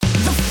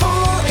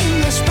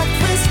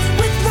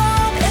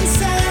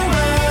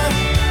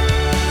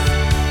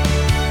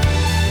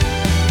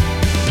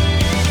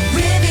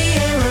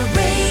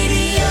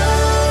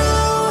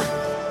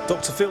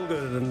Feel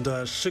Good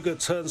and Sugar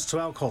Turns to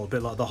Alcohol, a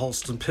bit like the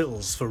Holston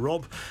Pills for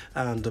Rob.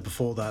 And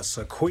before that's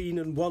Queen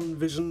and One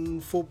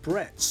Vision for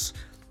Brett.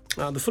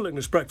 The Full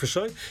English Breakfast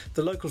Show.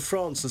 The local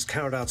France has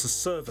carried out a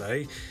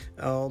survey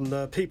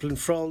on people in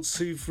France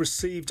who've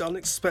received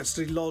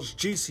unexpectedly large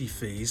duty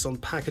fees on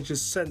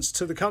packages sent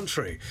to the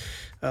country.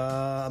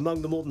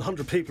 Among the more than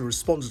 100 people who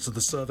responded to the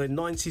survey,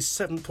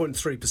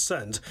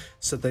 97.3%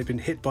 said they've been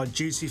hit by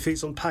duty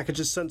fees on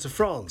packages sent to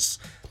France.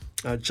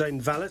 Jane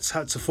Vallet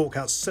had to fork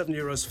out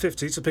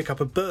 €7.50 to pick up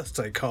a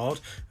birthday card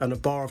and a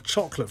bar of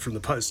chocolate from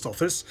the post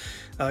office.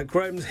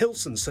 Graham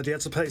Hilton said he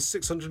had to pay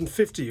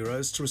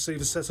 €650 to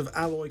receive a set of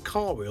alloy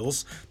car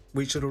wheels,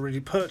 which had already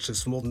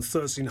purchased for more than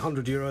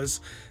 €1,300,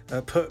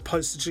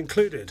 postage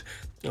included.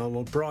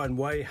 While Brian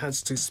Way had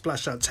to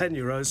splash out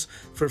 €10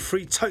 for a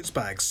free tote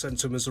bag sent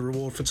to him as a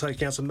reward for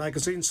taking out a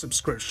magazine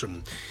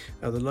subscription.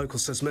 The local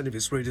says many of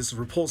its readers have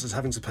reported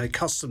having to pay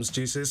customs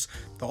duties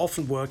that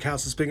often work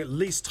out as being at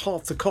least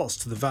half the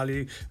cost to the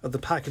value of the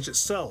package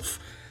itself.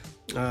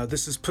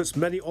 This has put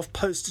many off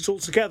postage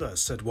altogether,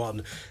 said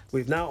one.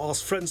 We've now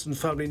asked friends and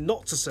family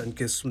not to send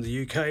gifts from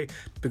the UK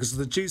because of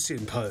the duty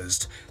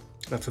imposed.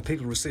 For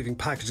people receiving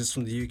packages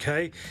from the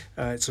UK,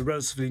 it's a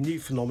relatively new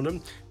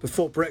phenomenon.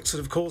 Before Brexit,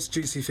 of course,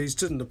 duty fees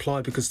didn't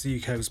apply because the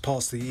UK was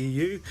part of the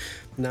EU.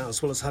 Now,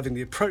 as well as having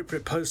the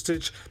appropriate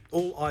postage,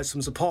 all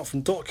items apart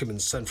from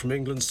documents sent from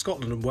England,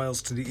 Scotland and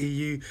Wales to the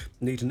EU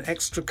need an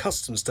extra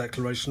customs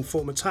declaration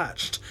form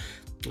attached.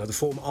 The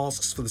form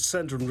asks for the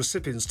sender and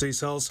recipient's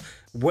details,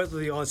 whether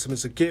the item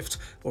is a gift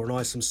or an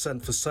item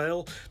sent for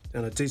sale,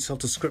 and a detailed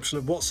description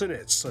of what's in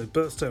it. So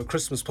birthday or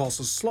Christmas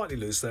parcels slightly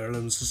lose their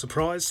elements of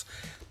surprise.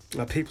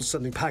 People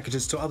sending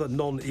packages to other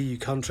non-EU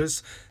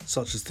countries,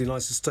 such as the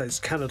United States,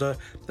 Canada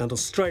and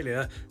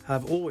Australia,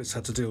 have always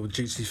had to deal with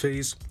duty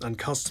fees and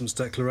customs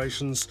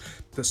declarations,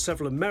 but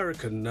several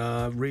American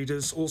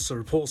readers also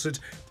reported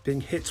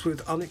being hit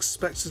with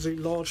unexpectedly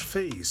large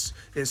fees.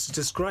 It's a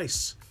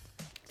disgrace.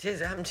 It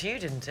did happen to you,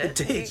 didn't it?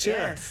 It did, yeah.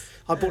 Yes.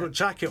 I bought a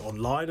jacket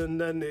online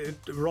and then it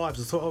arrived.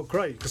 I thought, oh,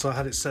 great, because I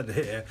had it sent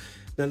here.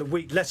 Then a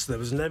week later, there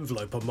was an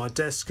envelope on my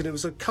desk and it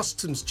was a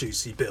customs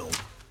duty bill.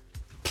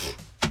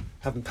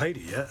 Haven't paid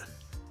it yet.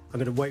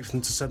 I'm going to wait for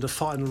them to send a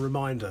final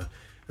reminder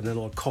and then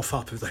I'll cough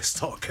up if they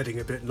start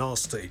getting a bit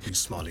nasty. What are you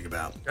smiling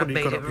about? I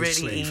made it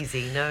really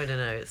easy. No,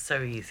 it's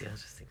so easy. I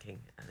was just thinking,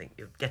 I think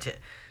you'll get it.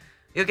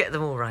 You'll get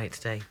them all right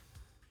today.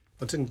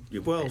 I didn't.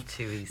 Well,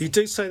 too easy. You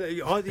do say that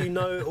either you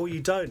know or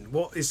you don't.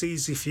 What is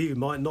easy for you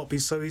might not be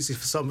so easy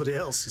for somebody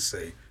else, you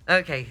see.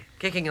 OK,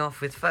 kicking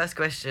off with first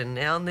question.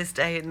 On this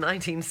day in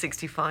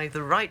 1965,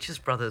 the Righteous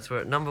Brothers were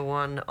at number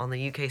 1 on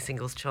the UK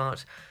singles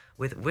chart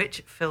with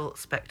which Phil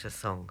Spector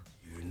song?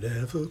 You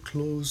never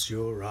close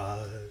your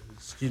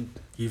eyes. You've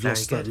Very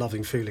lost good. that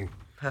loving feeling.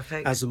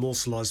 Perfect. As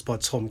immortalised by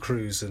Tom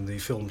Cruise in the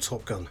film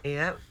Top Gun.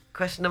 Yeah.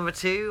 Question number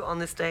 2. On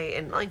this day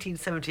in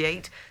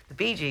 1978, the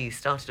Bee Gees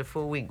started a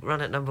 4-week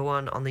run at number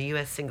 1 on the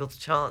US singles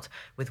chart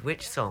with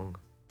which song?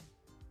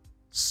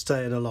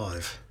 Staying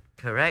Alive.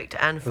 Correct.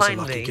 And That's a lucky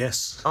finally,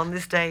 guess. on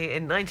this day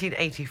in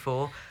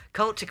 1984,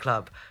 Culture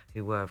Club,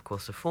 who were, of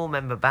course, a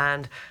 4-member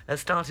band,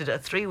 started a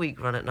 3-week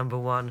run at number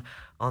 1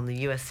 on the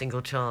US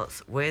single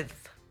charts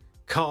with...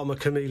 Karma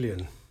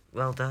Chameleon.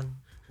 Well done.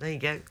 There you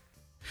go.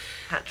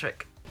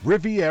 Patrick.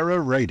 Riviera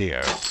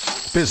Radio.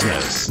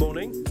 Business.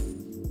 Morning.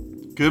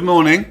 Good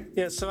morning.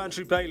 Yeah, so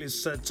Andrew Bailey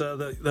said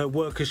that their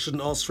workers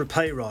shouldn't ask for a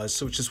pay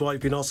rise, which is why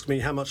you've been asking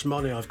me how much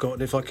money I've got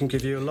and if I can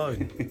give you a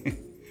loan.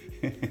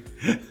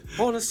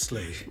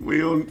 Honestly.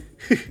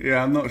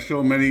 I'm not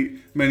sure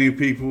many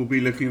people will be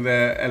looking at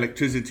their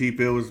electricity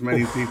bills.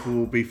 Many people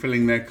will be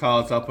filling their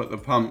cars up at the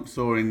pumps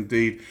or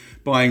indeed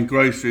buying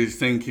groceries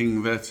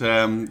thinking that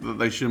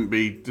they shouldn't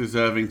be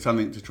deserving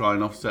something to try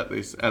and offset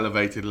these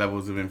elevated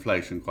levels of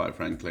inflation, quite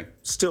frankly.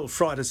 Still,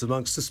 Friday's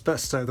amongst us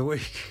best day of the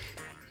week.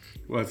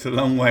 Well, it's a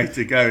long way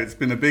to go. It's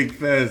been a big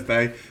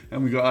Thursday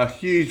and we've got a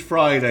huge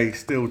Friday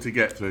still to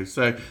get through.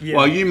 So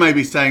while you may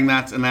be saying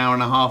that an hour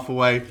and a half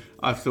away,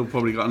 I've still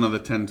probably got another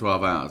 10,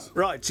 12 hours.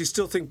 Right, do you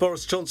still think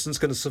Boris Johnson's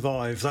going to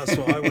survive? That's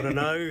what I want to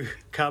know.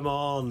 Come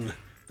on.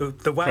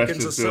 The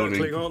wagons are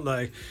circling, aren't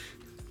they?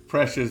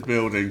 Pressure's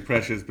building.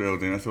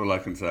 That's all I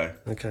can say.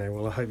 OK,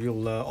 well, I hope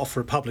you'll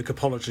offer a public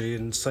apology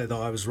and say that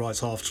I was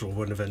right after all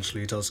when eventually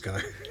he does go.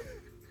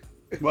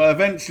 Well,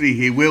 eventually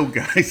he will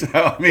go. So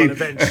I mean,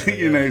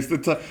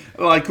 it's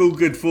like all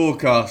good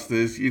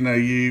forecasters.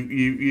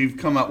 You've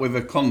come up with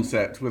a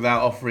concept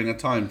without offering a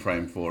time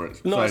frame for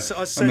it. No, so,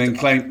 I said, and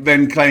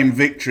then claim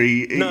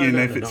victory.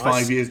 If it's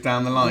 5 years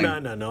down the line.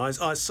 No.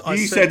 I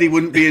said he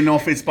wouldn't be in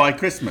office by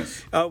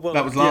Christmas. Well,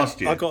 that was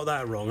last year. I got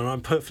that wrong, and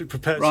I'm perfectly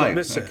prepared to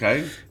admit it.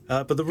 Okay.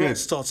 But the rule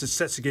started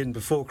setting in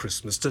before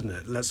Christmas, didn't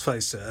it? Let's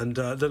face it. And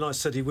then I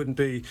said he wouldn't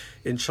be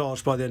in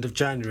charge by the end of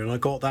January, and I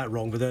got that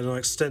wrong. But then I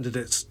extended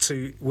it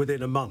to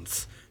within a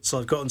month. So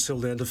I've got until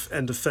the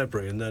end of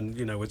February, and then,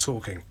 we're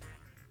talking.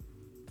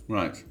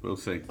 Right, we'll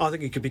see. I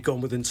think he could be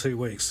gone within 2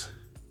 weeks.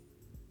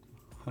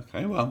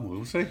 Okay, well,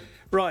 we'll see.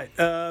 Right,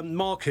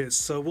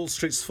 markets. Wall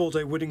Street's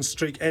 4-day winning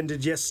streak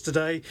ended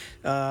yesterday.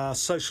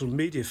 Social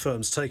media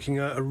firms taking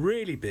a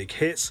really big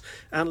hit.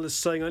 Analysts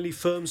saying only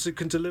firms who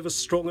can deliver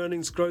strong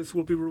earnings growth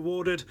will be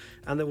rewarded,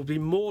 and there will be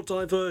more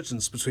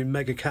divergence between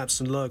mega caps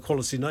and lower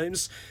quality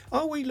names.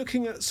 Are we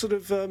looking at sort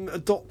of a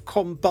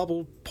dot-com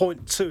bubble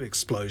 0.2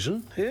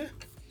 explosion here?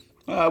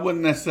 I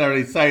wouldn't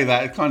necessarily say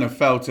that. I kind of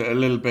felt it a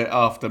little bit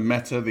after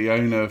Meta, the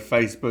owner of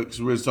Facebook's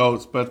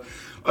results. But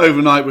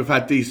overnight, we've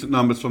had decent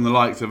numbers from the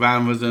likes of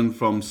Amazon,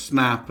 from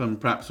Snap,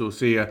 and perhaps we'll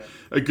see a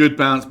good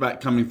bounce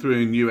back coming through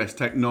in US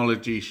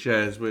technology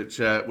shares, which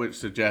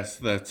suggests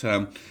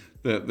that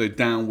the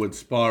downward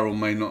spiral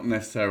may not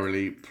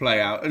necessarily play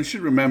out. And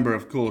should remember,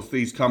 of course,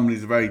 these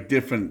companies are very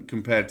different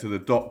compared to the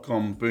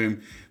dot-com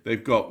boom.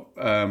 They've got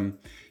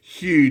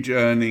huge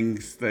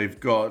earnings, they've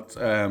got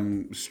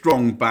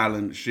strong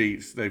balance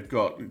sheets, they've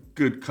got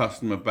good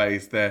customer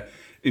base, they're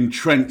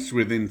entrenched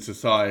within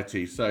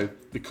society. So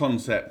the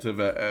concept of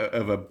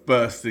a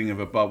bursting of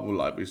a bubble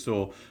like we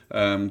saw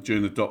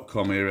during the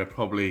dot-com era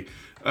probably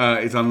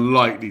is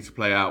unlikely to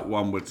play out,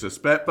 one would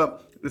suspect.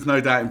 But there's no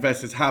doubt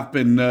investors have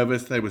been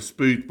nervous. They were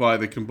spooked by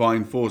the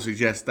combined forces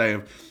yesterday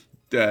of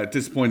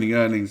disappointing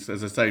earnings,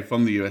 as I say,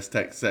 from the US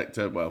tech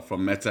sector, well,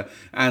 from Meta,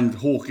 and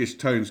hawkish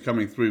tones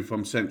coming through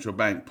from central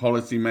bank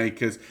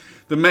policymakers.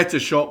 The Meta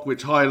shock,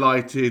 which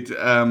highlighted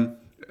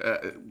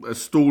a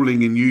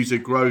stalling in user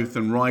growth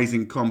and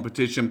rising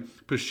competition,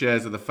 pushed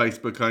shares of the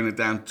Facebook owner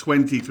down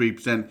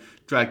 23%,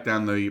 dragged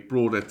down the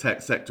broader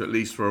tech sector, at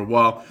least for a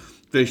while.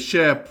 The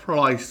share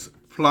price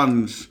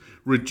plunge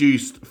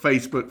reduced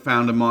Facebook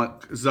founder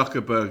Mark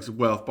Zuckerberg's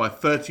wealth by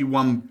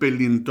 $31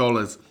 billion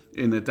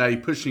in a day,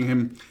 pushing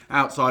him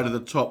outside of the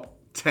top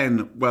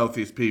 10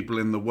 wealthiest people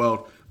in the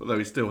world, although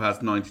he still has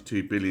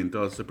 $92 billion,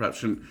 so perhaps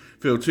shouldn't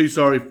feel too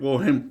sorry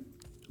for him.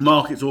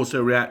 Markets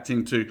also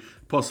reacting to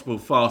possible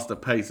faster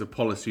pace of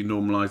policy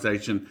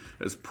normalisation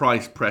as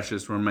price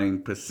pressures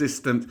remain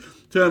persistent.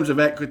 In terms of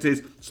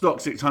equities, Stock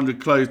 600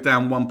 closed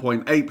down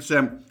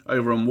 1.8%.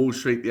 Over on Wall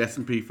Street, the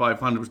S&P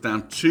 500 was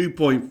down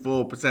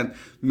 2.4%.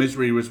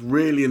 Misery was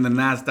really in the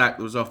Nasdaq, that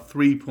was off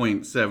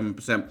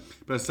 3.7%.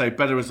 But as I say,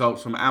 better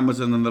results from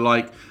Amazon and the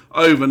like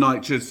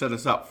overnight should set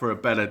us up for a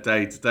better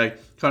day today.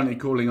 Currently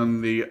calling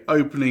on the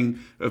opening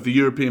of the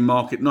European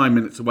market 9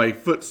 minutes away.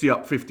 FTSE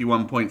up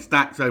 51 points.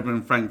 DAX over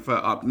in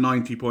Frankfurt up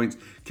 90 points.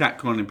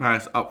 CAC 40 in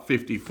Paris up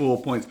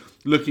 54 points.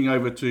 Looking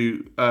over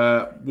to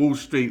Wall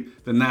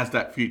Street, the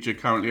Nasdaq future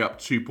currently up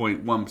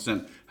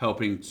 2.1%,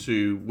 helping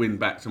to win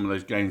back some of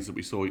those gains that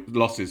we saw,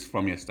 losses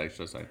from yesterday,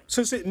 should I say.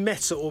 So is it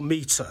Meta or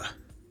Meta?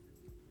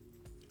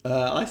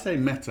 I say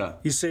Meta.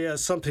 You see,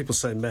 some people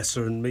say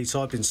Meta and Meta.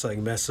 I've been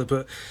saying Meta,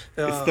 but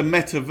it's the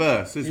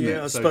metaverse, isn't it?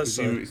 Yeah, I suppose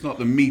so. It's not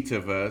the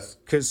metaverse.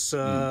 Because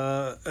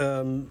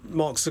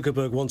Mark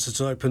Zuckerberg wanted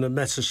to open a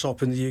Meta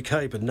shop in the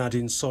UK, but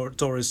Nadine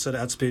Dorries said it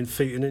had to be in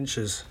feet and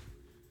inches.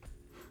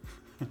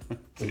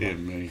 Dear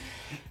me.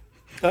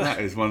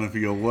 That is one of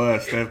your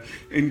worst.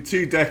 In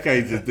 2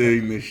 decades of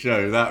doing this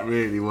show, that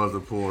really was a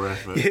poor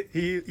effort.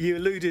 You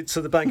alluded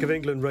to the Bank of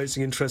England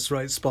raising interest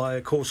rates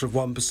by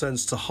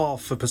 0.25% to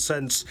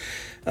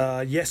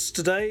 0.5%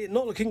 yesterday.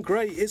 Not looking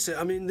great, is it?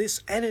 I mean,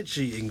 this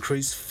energy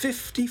increase,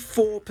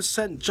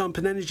 54% jump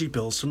in energy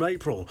bills from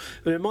April.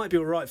 I mean, it might be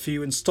all right for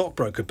you in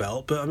stockbroker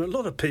belt, but I mean, a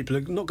lot of people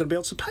are not going to be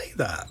able to pay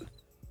that.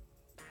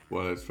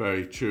 Well, it's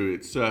very true.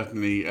 It's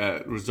certainly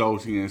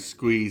resulting in a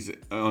squeeze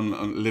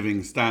on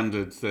living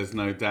standards. There's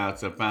no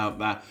doubt about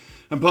that.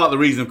 And part of the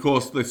reason, of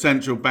course, the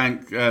central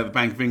bank, the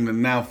Bank of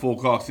England, now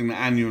forecasting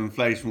that annual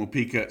inflation will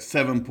peak at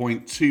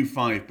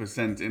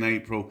 7.25% in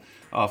April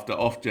after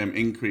Ofgem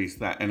increased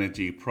that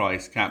energy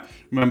price cap.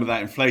 Remember,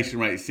 that inflation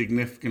rate is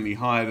significantly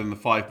higher than the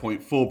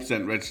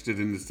 5.4% registered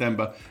in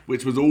December,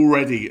 which was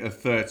already a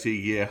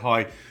 30-year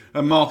high.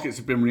 And markets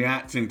have been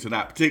reacting to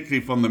that,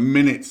 particularly from the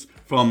minutes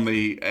from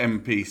the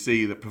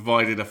MPC that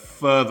provided a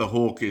further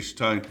hawkish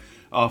tone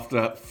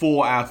after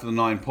 4 out of the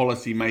 9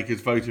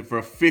 policymakers voted for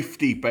a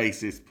 50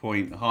 basis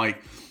point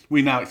hike.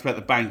 We now expect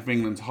the Bank of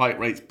England to hike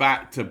rates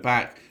back to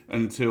back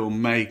until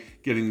May,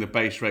 getting the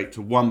base rate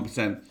to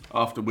 1%,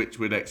 after which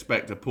we'd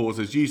expect a pause,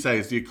 as you say,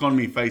 as the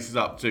economy faces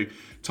up to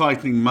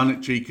tightening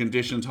monetary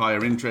conditions,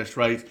 higher interest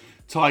rates,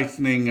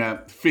 tightening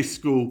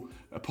fiscal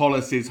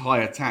policies,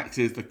 higher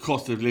taxes, the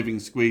cost of living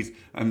squeeze,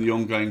 and the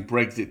ongoing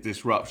Brexit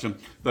disruption.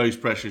 Those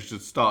pressures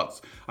should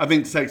start, I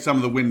think, to take some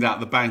of the wind out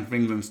of the Bank of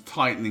England's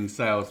tightening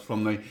sails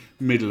from the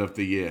middle of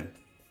the year.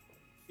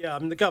 Yeah, I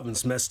mean, the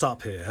government's messed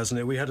up here, hasn't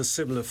it? We had a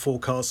similar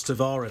forecast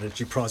of our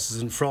energy prices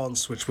in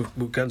France, which were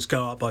going to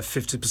go up by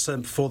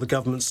 50% before the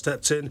government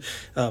stepped in.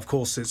 Of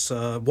course, it's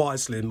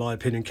wisely, in my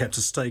opinion, kept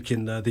a stake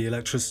in the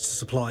electricity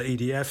supply,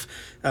 EDF,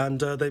 and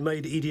they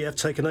made EDF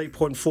take an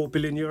 €8.4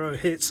 billion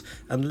hit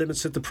and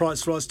limited the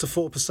price rise to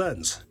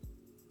 4%.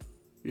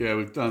 Yeah,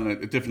 we've done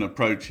a different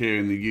approach here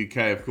in the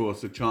UK. Of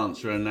course, the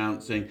Chancellor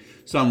announcing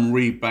some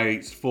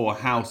rebates for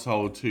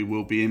households who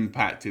will be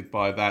impacted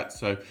by that.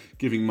 So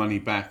giving money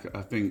back,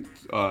 I think,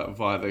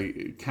 via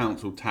the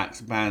council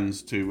tax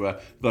bans to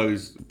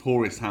those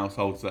poorest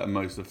households that are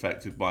most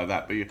affected by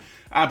that. But you're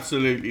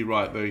absolutely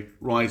right. The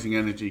rising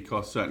energy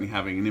costs certainly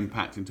having an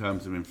impact in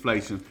terms of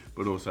inflation,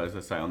 but also, as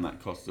I say, on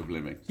that cost of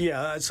living.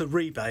 Yeah, it's a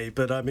rebate,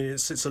 but I mean,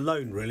 it's a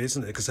loan, really,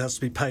 isn't it? Because it has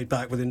to be paid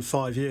back within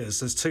 5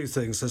 years. There's two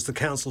things. There's the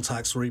council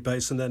tax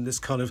rebates, and then this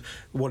kind of,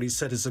 what he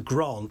said is a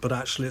grant, but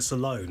actually it's a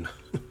loan.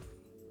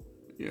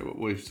 Yeah,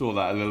 we saw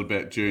that a little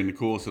bit during the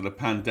course of the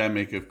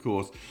pandemic, of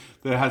course.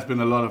 There has been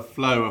a lot of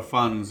flow of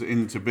funds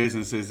into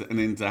businesses and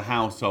into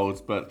households,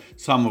 but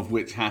some of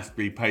which has to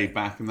be paid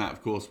back, and that,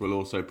 of course, will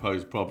also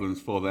pose problems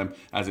for them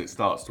as it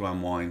starts to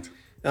unwind.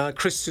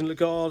 Christine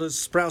Lagarde has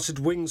sprouted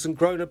wings and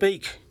grown a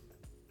beak.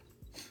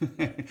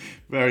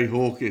 Very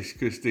hawkish,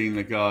 Christine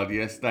Lagarde,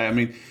 yesterday. I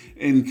mean,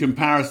 in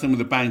comparison with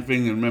the Bank of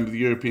England, remember the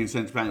European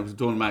Central Bank was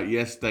talking about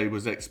yesterday,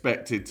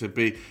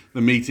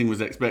 the meeting was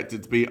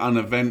expected to be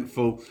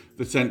uneventful.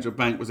 The central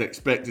bank was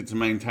expected to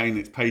maintain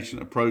its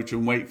patient approach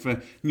and wait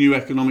for new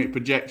economic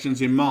projections.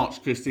 In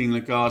March, Christine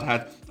Lagarde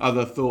had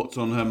other thoughts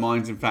on her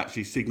mind. In fact,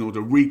 she signalled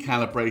a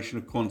recalibration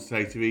of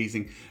quantitative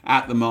easing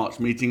at the March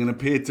meeting and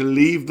appeared to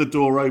leave the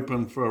door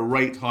open for a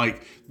rate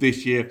hike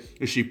this year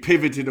as she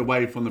pivoted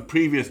away from the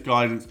previous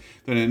guidance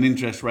that an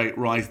interest rate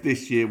rise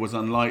this year was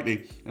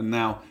unlikely, and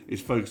now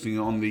is focusing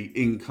on the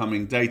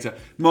incoming data.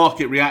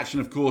 Market reaction,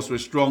 of course,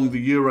 was strong. The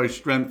euro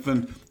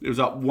strengthened. It was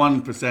up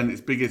 1%,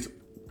 its biggest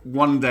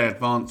one-day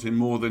advance in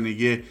more than a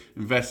year.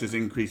 Investors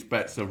increased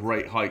bets of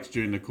rate hikes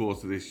during the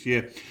course of this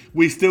year.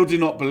 We still do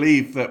not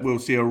believe that we'll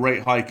see a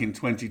rate hike in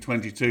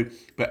 2022,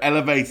 but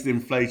elevated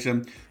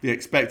inflation, the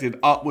expected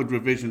upward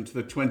revision to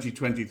the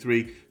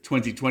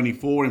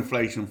 2023-2024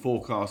 inflation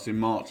forecast in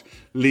March,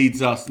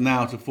 leads us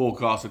now to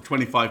forecast a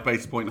 25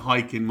 basis point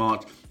hike in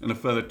March and a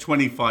further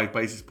 25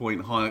 basis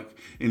point hike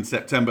in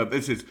September.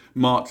 This is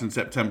March and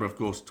September, of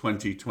course,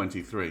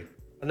 2023.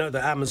 I know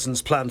that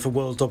Amazon's plan for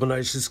world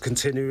domination is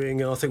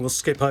continuing, and I think we'll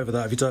skip over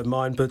that if you don't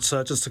mind, but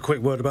just a quick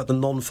word about the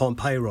non-farm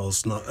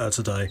payrolls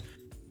today.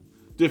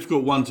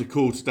 Difficult one to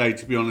call today,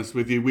 to be honest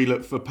with you. We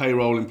look for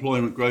payroll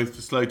employment growth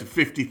to slow to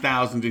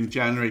 50,000 in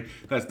January.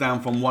 That's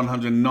down from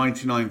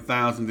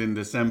 199,000 in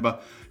December.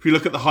 If you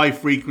look at the high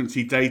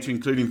frequency data,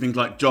 including things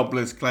like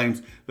jobless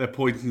claims, they're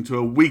pointing to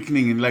a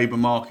weakening in labour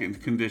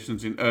market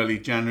conditions in early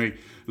January,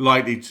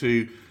 likely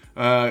to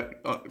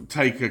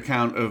take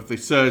account of the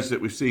surge that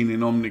we've seen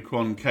in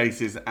Omicron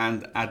cases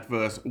and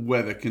adverse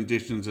weather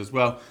conditions as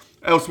well.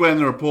 Elsewhere in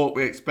the report,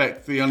 we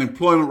expect the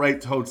unemployment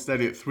rate to hold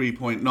steady at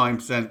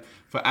 3.9%,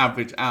 for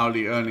average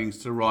hourly earnings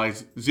to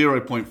rise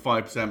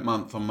 0.5%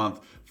 month on month,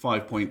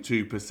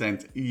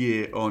 5.2%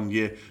 year on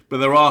year. But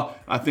there are,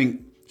 I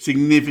think,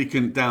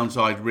 significant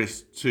downside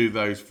risks to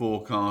those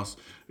forecasts.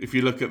 If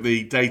you look at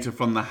the data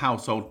from the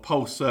Household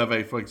Pulse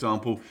survey, for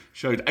example,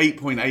 showed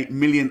 8.8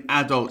 million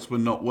adults were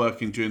not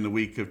working during the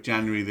week of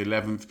January the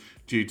 11th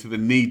due to the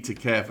need to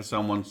care for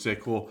someone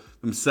sick or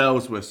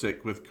themselves were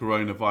sick with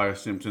coronavirus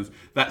symptoms.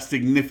 That's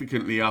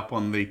significantly up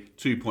on the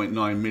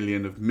 2.9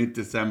 million of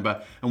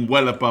mid-December and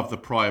well above the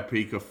prior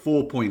peak of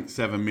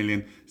 4.7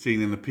 million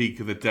seen in the peak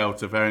of the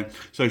Delta variant.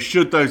 So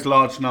should those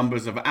large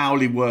numbers of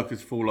hourly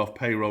workers fall off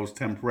payrolls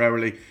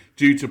temporarily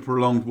due to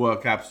prolonged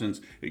work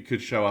absence, it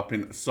could show up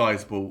in a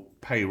sizable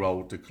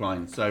payroll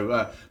decline.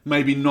 So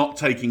maybe not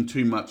taking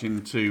too much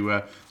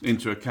into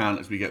account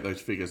as we get those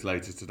figures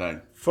later today.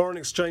 Foreign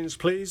exchange,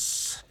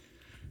 please.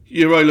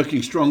 Euro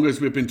looking stronger,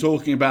 as we've been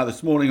talking about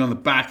this morning on the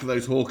back of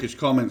those hawkish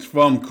comments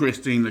from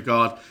Christine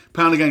Lagarde.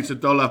 Pound against the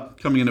dollar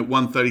coming in at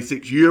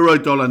 136. Euro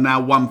dollar now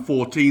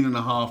 114.5. You're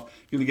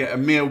going to get a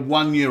mere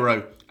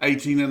 €1,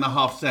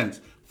 18.5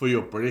 cents for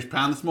your British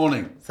pound this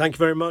morning. Thank you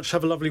very much.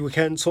 Have a lovely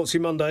weekend. Talk to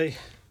you Monday.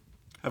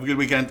 Have a good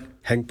weekend.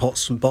 Henk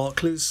Potts from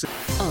Barclays.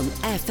 On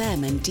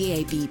FM and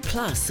DAB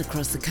Plus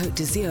across the Côte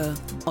d'Azur,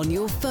 on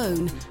your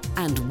phone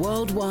and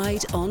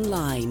worldwide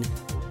online.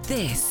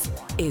 This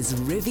is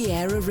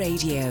Riviera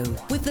Radio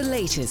with the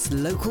latest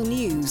local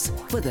news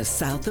for the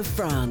south of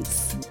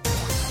France.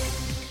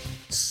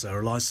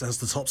 Sarah Lice has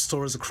the top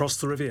stories across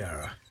the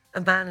Riviera.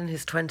 A man in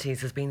his 20s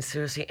has been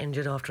seriously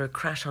injured after a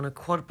crash on a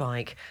quad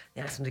bike.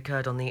 The accident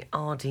occurred on the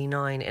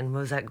RD9 in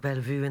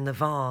Mozac-Bellevue in the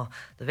Var.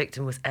 The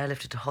victim was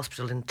airlifted to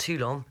hospital in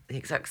Toulon. The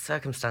exact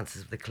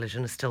circumstances of the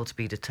collision are still to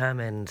be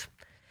determined.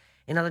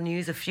 In other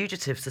news, a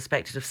fugitive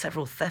suspected of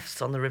several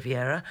thefts on the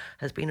Riviera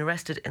has been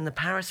arrested in the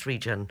Paris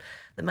region.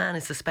 The man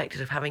is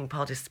suspected of having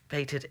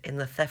participated in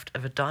the theft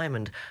of a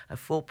diamond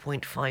of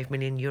 €4.5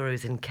 million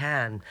in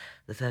Cannes.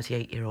 The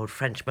 38-year-old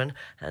Frenchman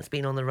has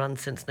been on the run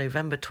since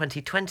November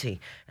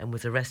 2020 and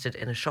was arrested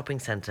in a shopping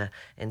centre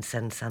in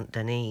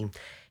Seine-Saint-Denis.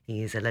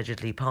 He is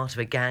allegedly part of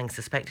a gang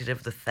suspected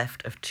of the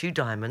theft of two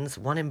diamonds,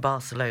 one in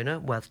Barcelona,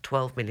 worth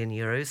 €12 million,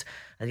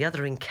 and the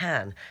other in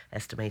Cannes,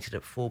 estimated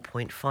at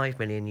 €4.5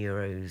 million.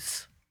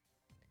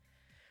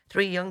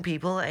 3 young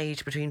people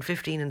aged between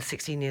 15 and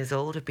 16 years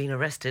old have been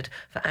arrested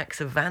for acts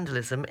of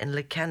vandalism in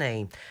Le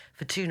Canet.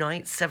 For 2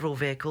 nights, several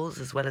vehicles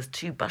as well as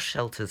 2 bus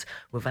shelters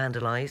were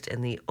vandalised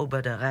in the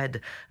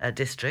Aubin-de-Rade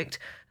district.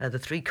 The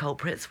 3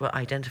 culprits were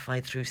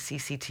identified through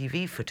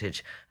CCTV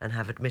footage and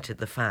have admitted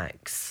the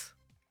facts.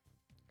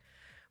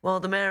 While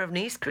the mayor of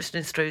Nice,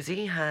 Christian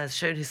Estrosi, has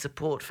shown his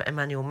support for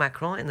Emmanuel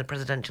Macron in the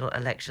presidential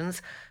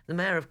elections, the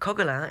mayor of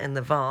Coquelin in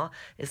the Var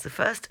is the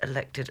first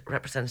elected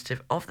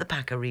representative of the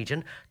PACA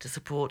region to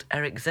support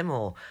Eric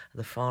Zemmour,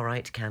 the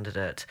far-right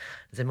candidate.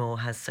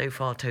 Zemmour has so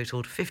far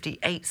totalled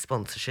 58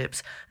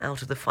 sponsorships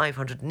out of the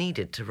 500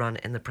 needed to run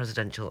in the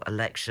presidential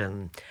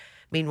election.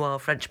 Meanwhile,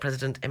 French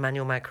President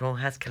Emmanuel Macron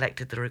has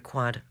collected the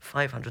required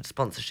 500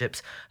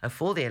 sponsorships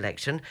for the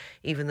election,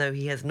 even though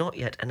he has not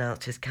yet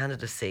announced his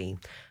candidacy.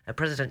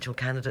 Presidential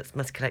candidates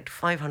must collect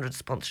 500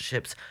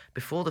 sponsorships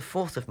before the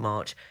 4th of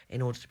March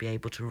in order to be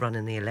able to run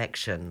in the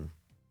election.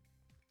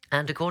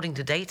 And according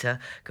to data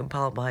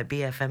compiled by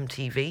BFM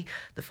TV,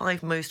 the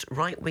 5 most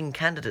right-wing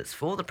candidates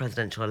for the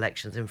presidential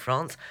elections in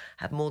France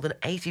have more than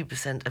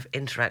 80% of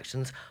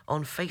interactions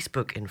on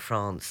Facebook in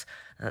France.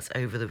 That's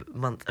over the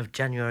month of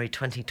January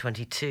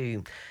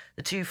 2022.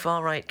 The 2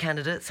 far-right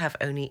candidates have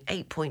only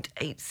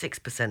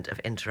 8.86% of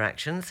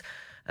interactions.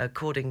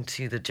 According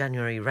to the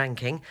January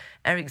ranking,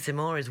 Eric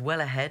Zemmour is well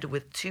ahead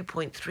with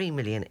 2.3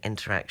 million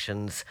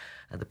interactions.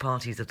 The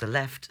parties of the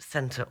left,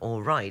 centre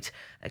or right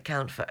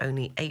account for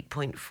only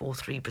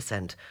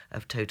 8.43%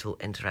 of total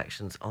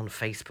interactions on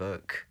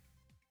Facebook.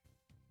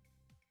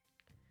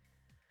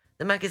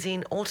 The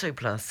magazine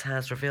Autoplus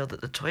has revealed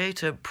that the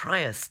Toyota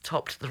Prius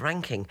topped the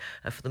ranking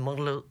for the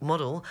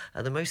model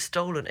the most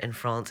stolen in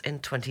France in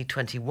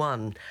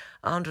 2021.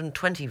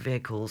 120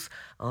 vehicles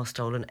are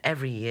stolen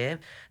every year.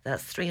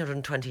 That's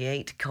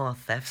 328 car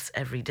thefts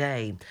every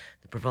day.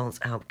 The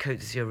Provence-Alpes-Côte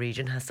d'Azur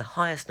region has the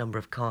highest number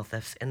of car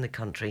thefts in the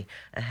country,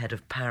 ahead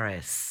of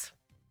Paris.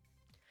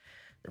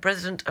 The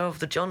president of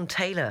the John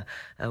Taylor,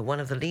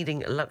 one of the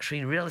leading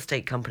luxury real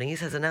estate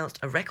companies, has announced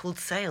a record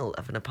sale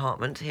of an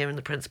apartment here in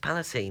the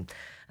Principality.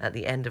 At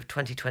the end of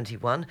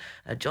 2021,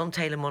 John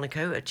Taylor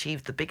Monaco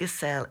achieved the biggest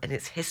sale in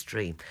its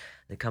history.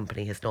 The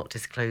company has not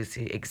disclosed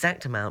the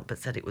exact amount, but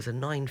said it was a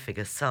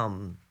 9-figure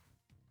sum.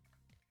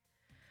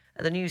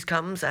 The news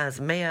comes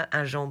as Meilleur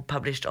Agent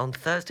published on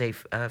Thursday,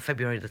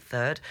 February the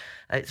 3rd,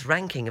 its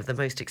ranking of the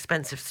most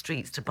expensive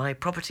streets to buy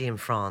property in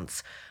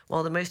France.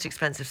 While the most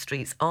expensive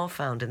streets are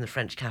found in the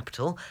French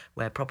capital,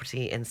 where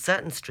property in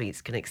certain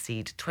streets can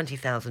exceed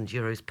 20,000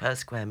 euros per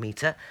square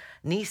metre,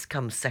 Nice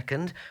comes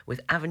second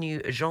with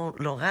Avenue Jean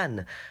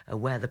Lorrain,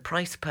 where the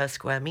price per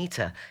square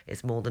metre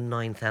is more than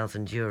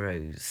 9,000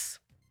 euros.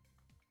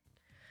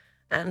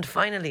 And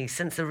finally,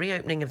 since the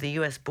reopening of the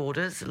US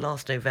borders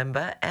last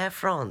November, Air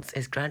France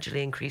is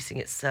gradually increasing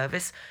its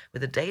service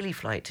with a daily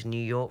flight to New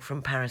York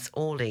from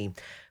Paris-Orly.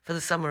 For the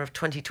summer of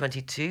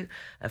 2022,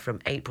 from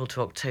April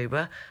to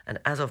October, and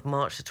as of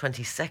March the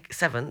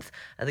 27th,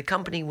 the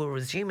company will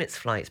resume its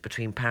flights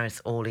between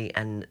Paris-Orly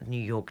and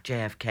New York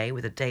JFK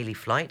with a daily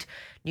flight.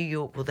 New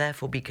York will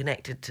therefore be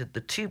connected to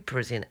the 2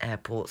 Parisian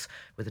airports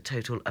with a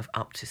total of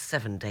up to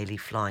 7 daily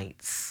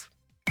flights.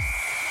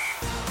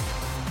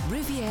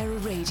 Riviera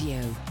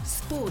Radio,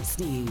 Sports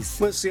News.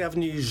 Where's the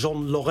Avenue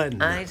Jean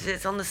Lorrain?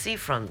 It's on the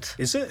seafront.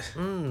 Is it?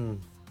 Isn't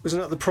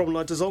that the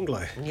Promenade des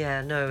Anglais?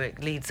 Yeah, no,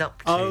 it leads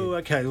up to... Oh,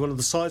 okay, one of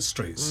the side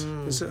streets.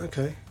 Is it?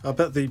 Okay. I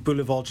bet the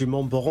Boulevard du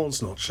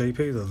Montbaron's not cheap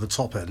either, the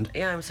top end.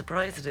 Yeah, I'm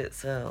surprised that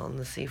it's on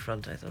the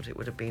seafront. I thought it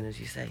would have been, as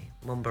you say,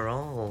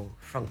 Montbaron or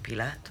Franck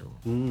Pilatte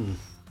or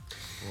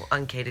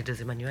Arcade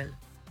des Emmanuel.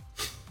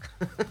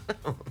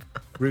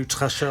 Rue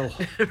Trachel.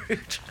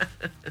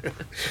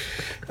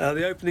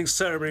 The opening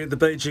ceremony at the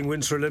Beijing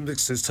Winter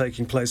Olympics is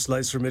taking place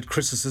later amid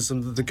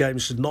criticism that the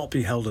Games should not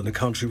be held in a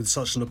country with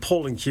such an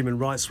appalling human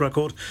rights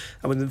record,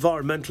 and with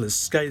environmentalists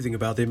scathing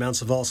about the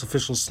amount of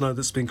artificial snow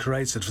that's been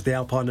created for the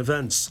alpine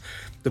events.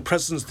 The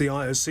president of the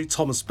IOC,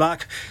 Thomas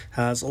Bach,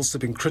 has also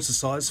been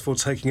criticised for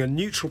taking a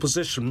neutral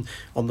position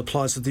on the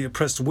plight of the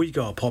oppressed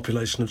Uyghur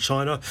population of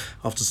China,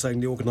 after saying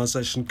the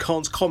organisation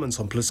can't comment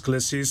on political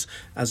issues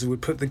as it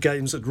would put the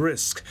Games at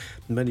risk.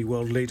 Many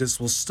world leaders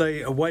will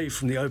stay away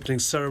from the opening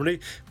ceremony,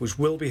 which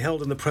will be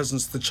held in the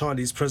presence of the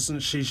Chinese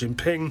President Xi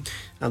Jinping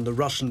and the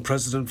Russian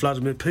President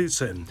Vladimir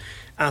Putin.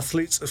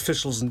 Athletes,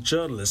 officials and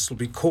journalists will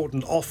be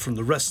cordoned off from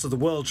the rest of the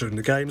world during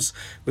the Games,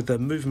 with their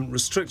movement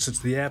restricted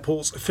to the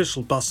airports,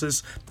 official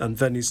buses and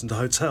venues and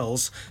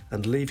hotels,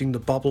 and leaving the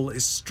bubble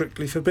is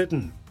strictly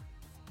forbidden.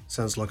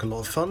 Sounds like a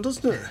lot of fun,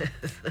 doesn't it?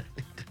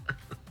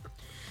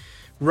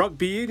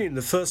 Rugby Union,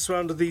 the first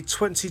round of the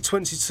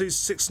 2022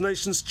 Six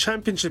Nations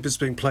Championship is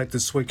being played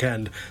this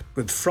weekend,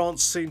 with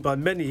France seen by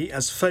many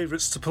as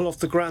favourites to pull off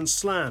the Grand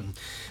Slam.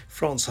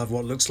 France have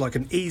what looks like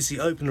an easy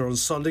opener on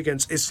Sunday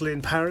against Italy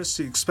in Paris.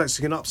 Are you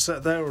expecting an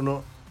upset there or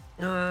not?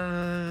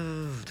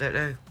 Don't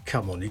know.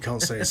 Come on, you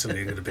can't say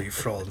Italy are going to beat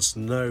France.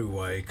 No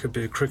way. Could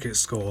be a cricket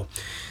score.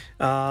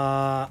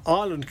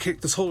 Ireland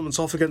kicked the tournament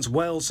off against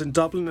Wales in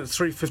Dublin at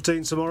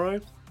 3:15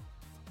 tomorrow.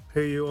 Who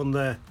are you on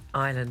there?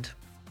 Ireland.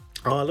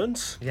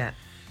 Ireland? Yeah.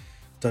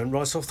 Don't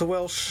write off the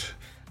Welsh.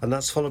 And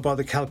that's followed by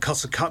the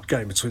Calcutta Cup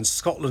game between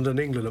Scotland and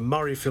England at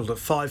Murrayfield at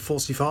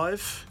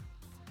 5:45.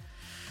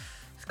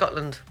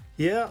 Scotland.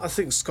 Yeah, I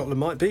think Scotland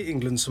might beat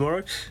England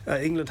tomorrow.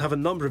 England have a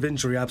number of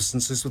injury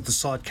absences, with the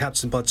side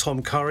captained by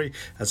Tom Curry,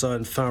 as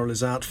Owen Farrell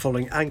is out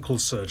following ankle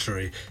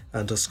surgery.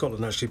 And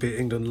Scotland actually beat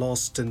England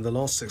in the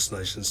last Six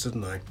Nations,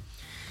 didn't they?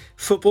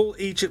 Football,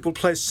 Egypt will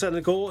play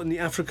Senegal in the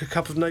Africa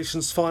Cup of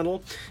Nations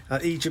final.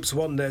 Egypt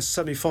won their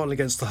semi-final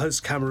against the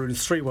host Cameroon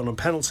 3-1 on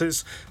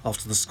penalties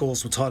after the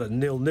scores were tied at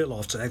 0-0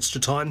 after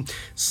extra time.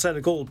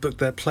 Senegal booked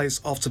their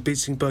place after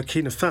beating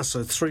Burkina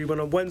Faso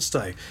 3-1 on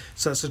Wednesday.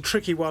 So it's a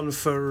tricky one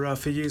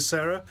for you,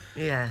 Sarah.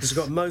 Yes. Because you've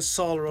got Mo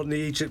Salah on the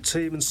Egypt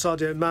team and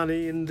Sadio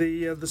Mane in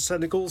the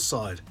Senegal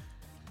side.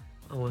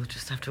 Oh, we'll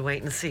just have to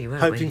wait and see, won't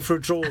Hoping we? for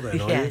a draw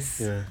then, are Yes.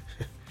 you? Yeah.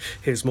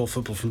 Here's more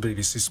football from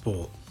BBC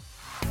Sport.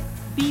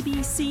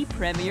 BBC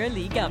Premier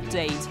League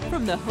update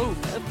from the home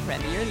of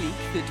Premier League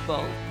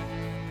football.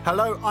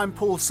 Hello, I'm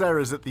Paul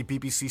Serres at the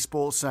BBC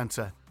Sports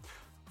Centre.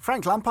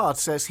 Frank Lampard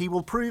says he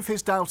will prove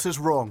his doubters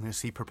wrong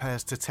as he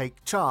prepares to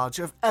take charge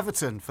of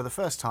Everton for the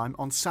first time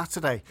on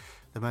Saturday.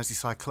 The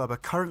Merseyside club are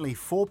currently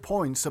 4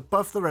 points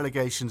above the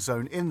relegation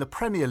zone in the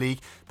Premier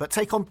League, but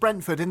take on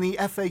Brentford in the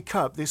FA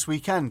Cup this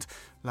weekend.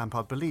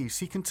 Lampard believes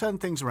he can turn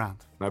things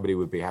around. Nobody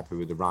would be happy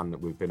with the run that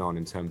we've been on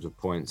in terms of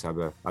points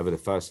over the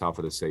first half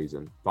of the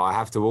season. But I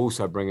have to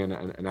also bring in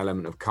an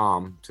element of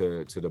calm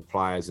to the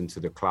players and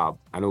to the club,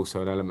 and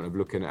also an element of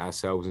looking at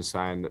ourselves and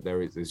saying that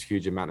there's a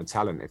huge amount of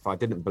talent. If I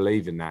didn't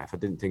believe in that, if I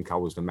didn't think I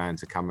was the man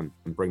to come and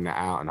bring that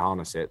out and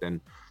harness it,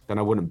 then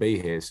I wouldn't be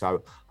here.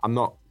 So I'm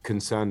not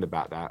concerned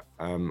about that.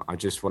 I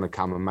just want to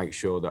come and make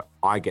sure that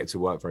I get to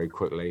work very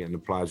quickly and the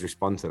players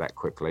respond to that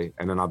quickly.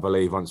 And then I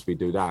believe once we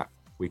do that,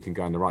 we can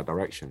go in the right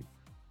direction.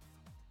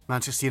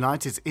 Manchester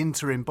United's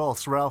interim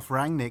boss Ralph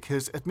Rangnick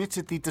has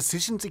admitted the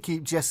decision to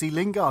keep Jesse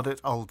Lingard at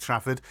Old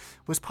Trafford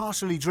was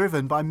partially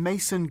driven by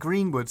Mason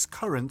Greenwood's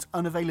current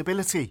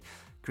unavailability.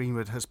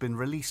 Greenwood has been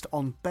released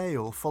on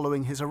bail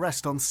following his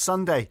arrest on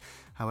Sunday.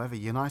 However,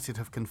 United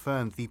have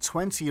confirmed the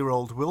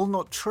 20-year-old will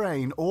not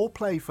train or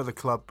play for the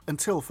club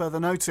until further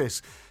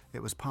notice.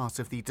 It was part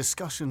of the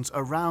discussions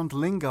around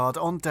Lingard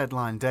on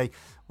deadline day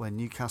when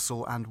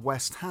Newcastle and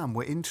West Ham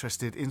were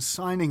interested in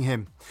signing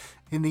him.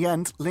 In the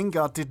end,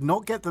 Lingard did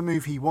not get the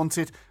move he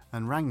wanted,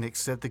 and Rangnick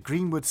said the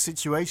Greenwood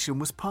situation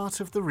was part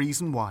of the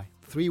reason why.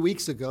 3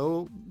 weeks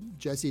ago,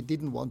 Jesse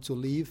didn't want to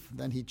leave.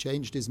 Then he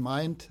changed his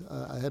mind.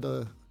 I had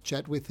a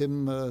chat with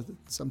him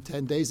some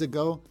 10 days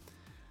ago,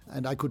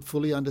 and I could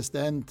fully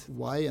understand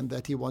why and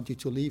that he wanted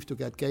to leave to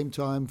get game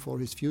time for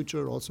his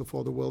future, also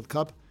for the World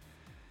Cup.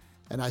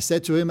 And I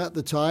said to him at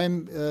the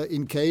time,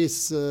 in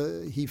case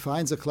he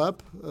finds a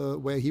club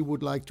where he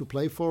would like to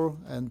play for,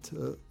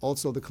 and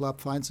also the club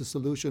finds a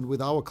solution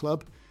with our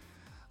club,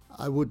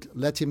 I would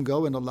let him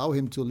go and allow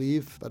him to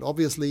leave. But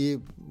obviously,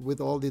 with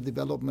all the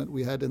development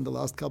we had in the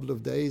last couple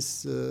of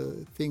days,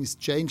 things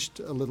changed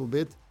a little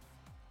bit.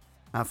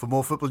 And for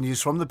more football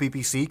news from the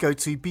BBC, go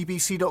to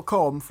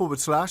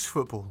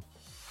bbc.com/football.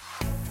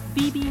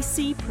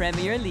 BBC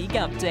Premier League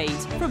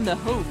update from the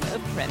home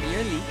of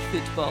Premier League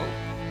football.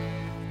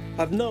 I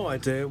have no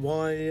idea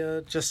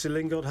why Jesse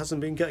Lingard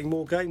hasn't been getting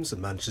more games at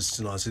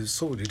Manchester United. It's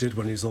all he did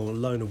when he was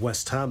on loan at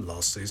West Ham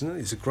last season.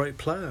 He's a great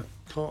player.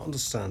 Can't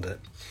understand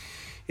it.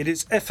 It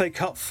is FA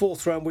Cup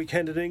fourth round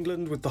weekend in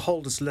England, with the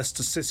holders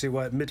Leicester City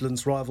away at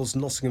Midlands rivals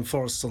Nottingham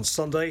Forest on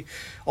Sunday.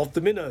 Of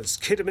the Minnows,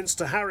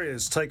 Kidderminster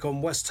Harriers take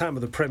on West Ham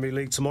of the Premier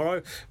League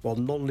tomorrow, while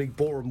non-league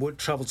Boreham Wood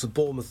travel to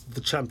Bournemouth of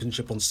the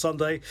Championship on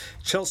Sunday.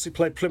 Chelsea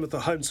play Plymouth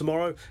at home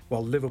tomorrow,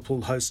 while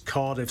Liverpool host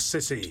Cardiff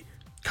City.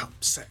 Cup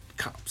set.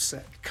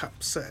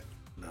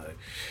 No.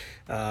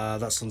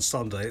 That's on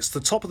Sunday. It's the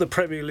top of the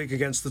Premier League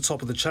against the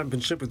top of the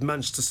Championship, with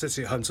Manchester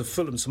City at home to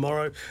Fulham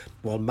tomorrow,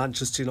 while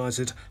Manchester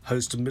United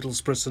host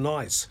Middlesbrough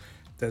tonight.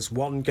 There's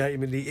one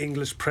game in the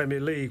English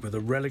Premier League with a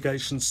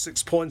relegation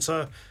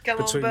six-pointer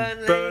between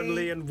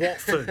Burnley and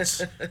Watford.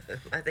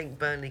 I think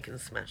Burnley can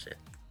smash it.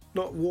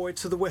 Not Roy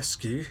to the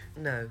rescue.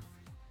 No.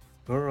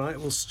 All right,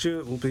 well,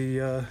 Stuart will be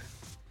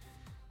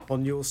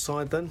on your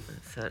side then.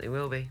 It certainly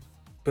will be.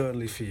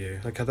 Burnley for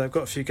you. OK, they've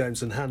got a few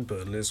games in hand,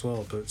 Burnley, as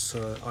well, but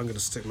I'm going to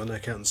stick my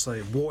neck out and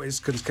say what is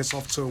going to get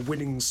off to a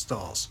winning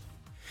start.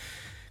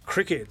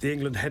 Cricket, the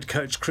England head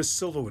coach Chris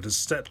Silverwood has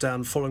stepped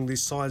down following the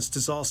side's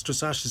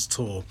disastrous Ashes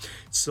tour.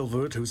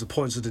 Silverwood, who was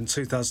appointed in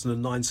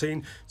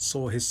 2019,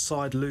 saw his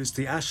side lose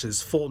the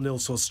Ashes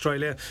 4-0 to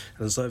Australia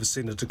and has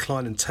overseen a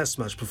decline in Test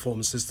match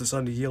performances that's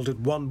only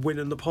yielded one win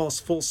in the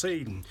past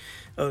 14.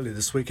 Earlier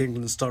this week,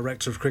 England's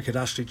Director of Cricket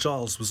Ashley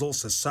Giles was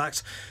also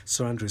sacked.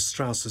 Sir Andrew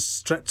Strauss has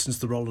stepped into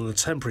the role on a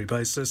temporary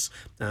basis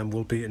and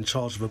will be in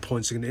charge of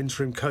appointing an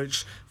interim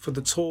coach for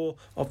the tour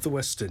of the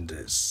West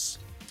Indies.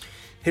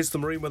 Here's the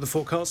marine weather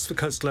forecast for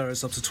coastal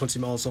areas up to 20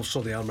 miles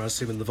offshore the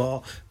Almaraz and the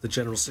Var. The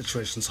general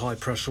situation's high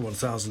pressure,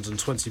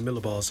 1,020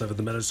 millibars over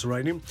the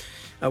Mediterranean.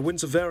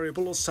 Winds are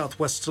variable or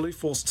southwesterly,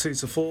 force 2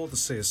 to 4. The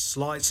sea is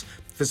slight.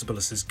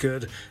 Visibility is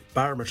good.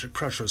 Barometric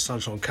pressure at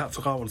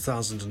Saint-Jean-Cap-Ferrat,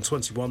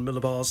 1,021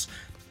 millibars.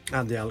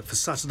 And the outlook for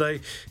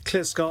Saturday,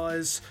 clear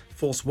skies,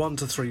 force 1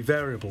 to 3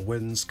 variable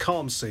winds,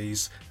 calm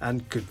seas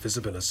and good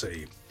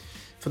visibility.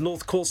 For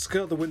North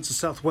Corsica, the winds are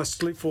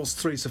southwesterly, force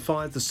 3 to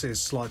 5, the sea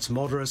is slight to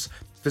moderate,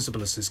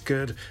 visibility is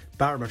good,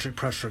 barometric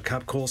pressure at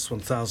Cap Corse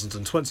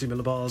 1020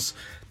 millibars,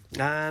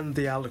 and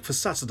the outlook for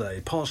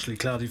Saturday, partially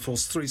cloudy,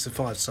 force 3 to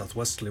 5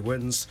 southwesterly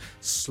winds,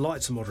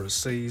 slight to moderate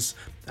seas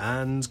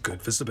and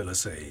good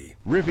visibility.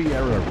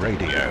 Riviera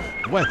Radio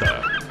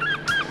weather.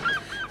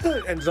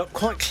 It ended up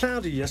quite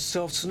cloudy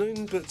yesterday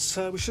afternoon,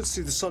 but we should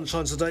see the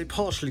sunshine today.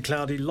 Partially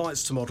cloudy,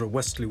 lights to moderate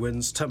westerly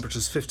winds,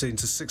 temperatures 15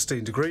 to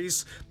 16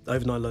 degrees.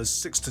 Overnight lows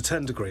 6 to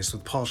 10 degrees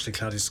with partially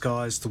cloudy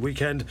skies. The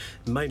weekend,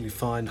 mainly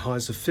fine,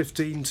 highs of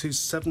 15 to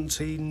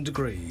 17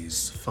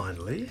 degrees.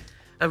 Finally,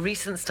 a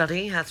recent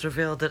study has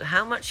revealed that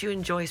how much you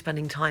enjoy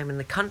spending time in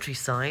the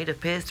countryside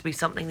appears to be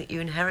something that you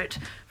inherit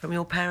from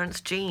your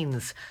parents'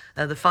 genes.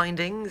 The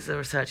findings, the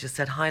researchers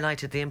said,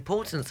 highlighted the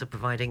importance of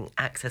providing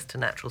access to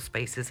natural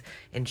spaces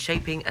in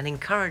shaping and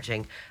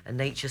encouraging a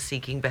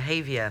nature-seeking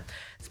behaviour.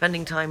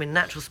 Spending time in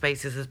natural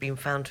spaces has been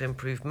found to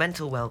improve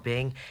mental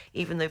well-being,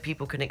 even though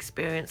people can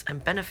experience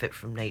and benefit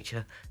from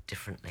nature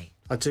differently.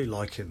 I do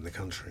like it in the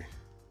country.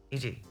 You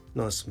do?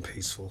 Nice and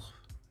peaceful.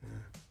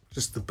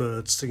 Just the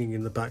birds singing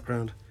in the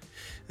background,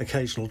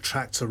 occasional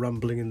tractor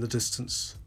rumbling in the distance.